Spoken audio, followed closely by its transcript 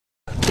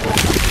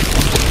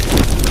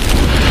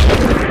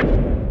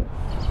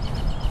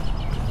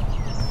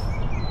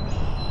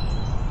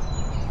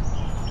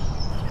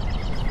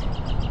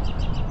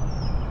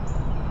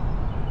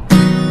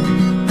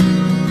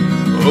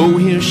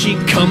here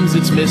she comes,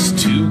 it's Miss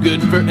Too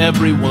Good for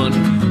Everyone.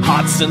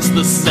 Hot since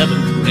the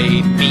 7th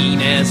grade, mean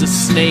as a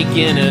snake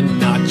in a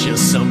not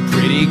just some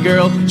pretty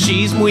girl.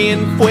 She's muy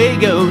en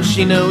fuego,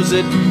 she knows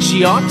it,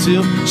 she ought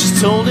to.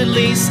 She's told at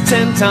least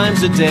 10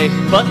 times a day.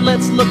 But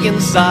let's look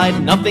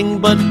inside, nothing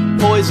but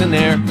poison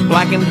air.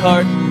 Blackened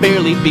heart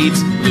barely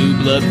beats, blue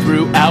blood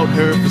throughout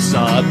her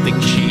facade.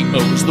 Thinks she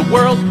owns the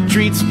world,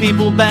 treats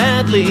people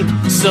badly.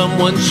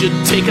 Someone should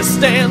take a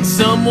stand,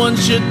 someone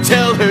should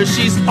tell her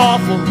she's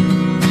awful.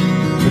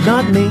 But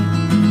not me,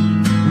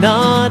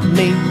 not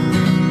me,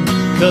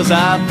 'cause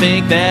I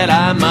think that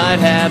I might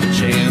have a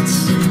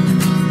chance.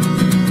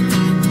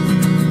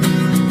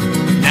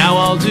 Now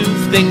I'll do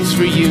things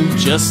for you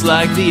just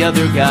like the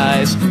other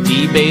guys.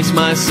 Debase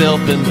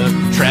myself in the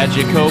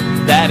tragic hope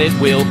that it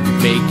will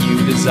make you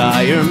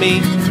desire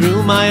me.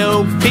 Through my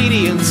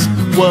obedience,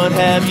 what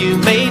have you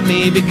made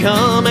me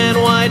become?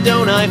 And why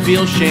don't I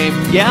feel shame?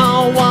 Yeah,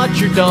 I'll watch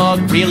your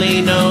dog,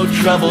 really no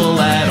trouble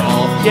at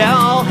all. Yeah,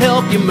 I'll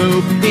help you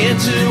move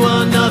into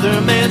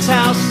another man's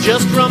house.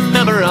 Just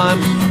remember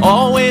I'm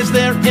always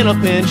there in a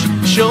pinch,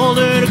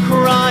 shoulder to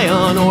cry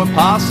on or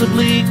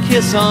possibly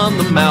kiss on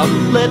the mouth.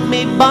 Let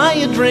me buy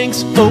you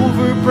drinks,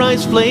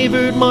 overpriced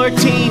flavored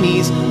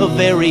martinis of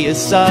various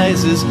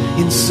sizes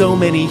in so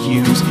many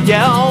hues.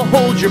 Yeah, I'll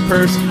hold your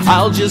purse,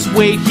 I'll just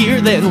wait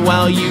here then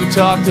while you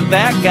talk to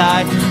that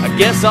guy. I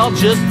guess I'll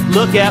just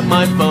look at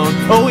my phone.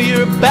 Oh,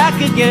 you're back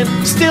again,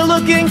 still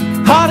looking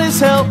hot as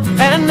hell,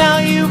 and now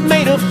you've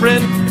made a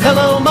friend.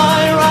 Hello,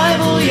 my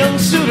rival young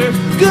suitor,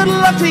 good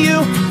luck to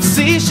you.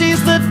 See,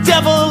 she's the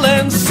devil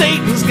and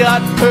Satan's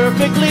got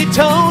perfectly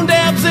toned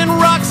abs and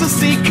rocks a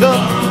C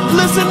cup.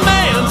 Listen,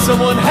 man,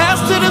 someone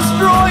has to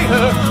destroy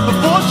her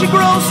before she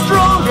grows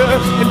stronger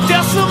and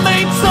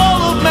decimates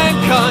all of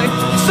mankind.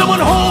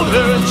 Someone hold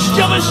her and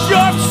shove a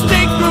sharp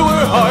stake through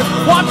her heart.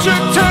 Watch her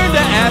turn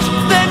to ash,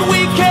 then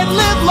we can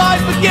live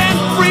life again,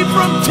 free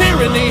from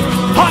tyranny.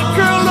 Hot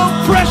girl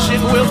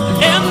oppression will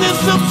end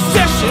this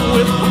obsession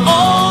with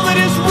all that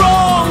is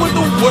wrong with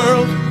the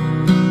world.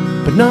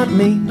 But not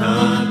me,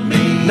 not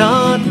me,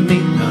 not me,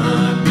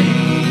 not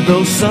me.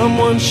 Though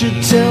someone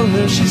should tell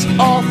her she's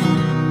awful.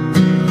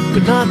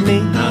 But not me,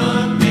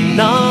 not me,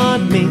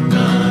 not me,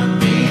 not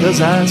me.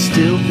 'Cause I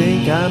still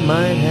think I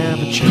might have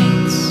a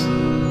chance.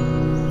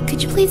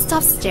 Could you please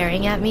stop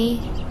staring at me?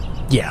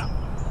 Yeah,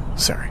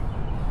 sorry.